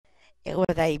It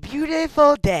was a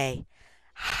beautiful day.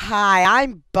 Hi,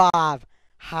 I'm Bob.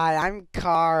 Hi, I'm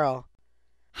Carl.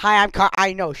 Hi, I'm Carl.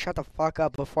 I know, shut the fuck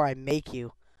up before I make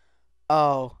you.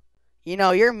 Oh,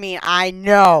 you're mean. I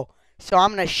know. So I'm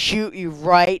gonna shoot you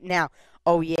right now.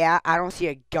 Oh, yeah, I don't see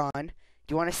a gun. Do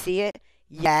you want to see it?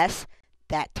 Yes,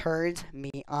 that turns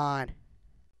me on.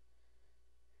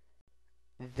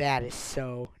 That is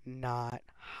so not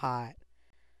hot.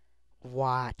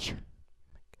 Watch.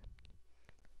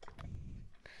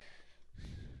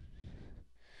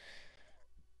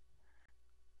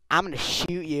 I'm gonna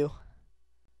shoot you.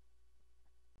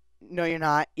 No, you're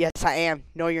not. Yes, I am.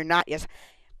 No, you're not. Yes.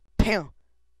 Pam.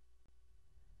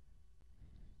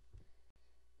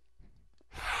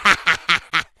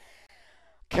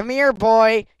 Come here,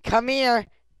 boy. Come here.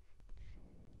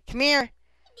 Come here.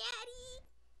 Daddy.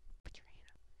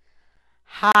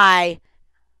 Hi.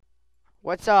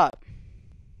 What's up?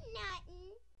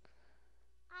 Nothing.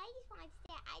 I just want to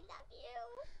say I love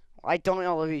you. I don't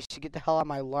know, Olivia. You should get the hell out of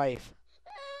my life.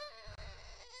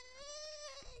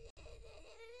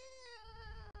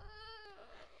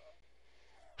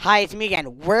 Hi, it's me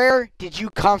again. Where did you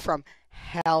come from?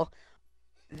 Hell.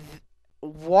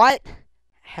 What?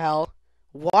 Hell.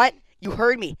 What? You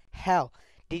heard me. Hell.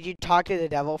 Did you talk to the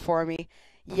devil for me?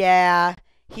 Yeah.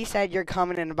 He said you're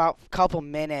coming in about a couple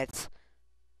minutes.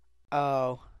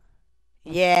 Oh.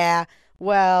 Yeah.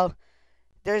 Well,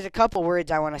 there's a couple words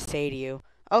I want to say to you.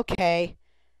 Okay.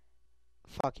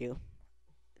 Fuck you.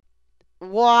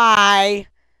 Why?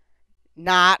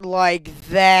 Not like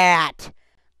that.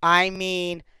 I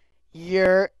mean,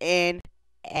 you're an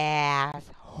asshole.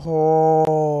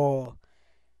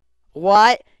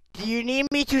 What? Do you need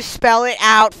me to spell it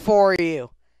out for you?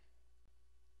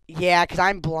 Yeah, 'cause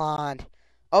I'm blonde.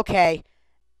 Okay.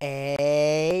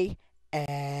 A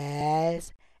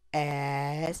S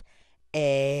S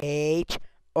H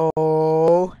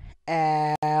O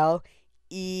L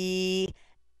E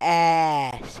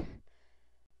S.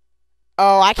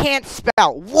 Oh, I can't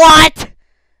spell. What?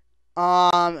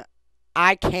 Um,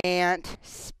 I can't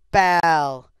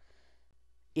spell.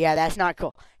 Yeah, that's not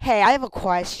cool. Hey, I have a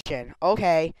question.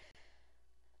 Okay.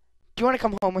 Do you want to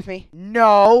come home with me?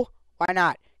 No. Why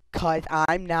not? 'Cause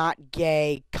I'm not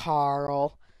gay,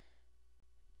 Carl.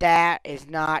 That is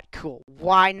not cool.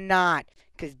 Why not?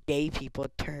 'Cause gay people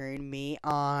turn me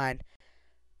on.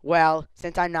 Well,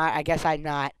 since I'm not, I guess I'm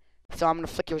not. So I'm gonna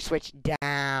flick your switch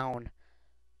down.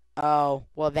 Oh,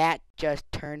 well, that just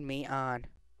turned me on.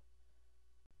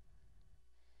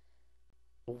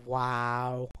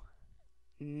 Wow.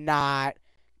 Not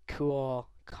cool,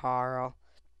 Carl.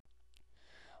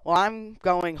 Well, I'm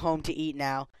going home to eat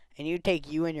now, and you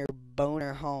take you and your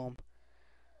boner home.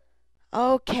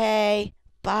 Okay,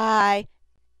 bye.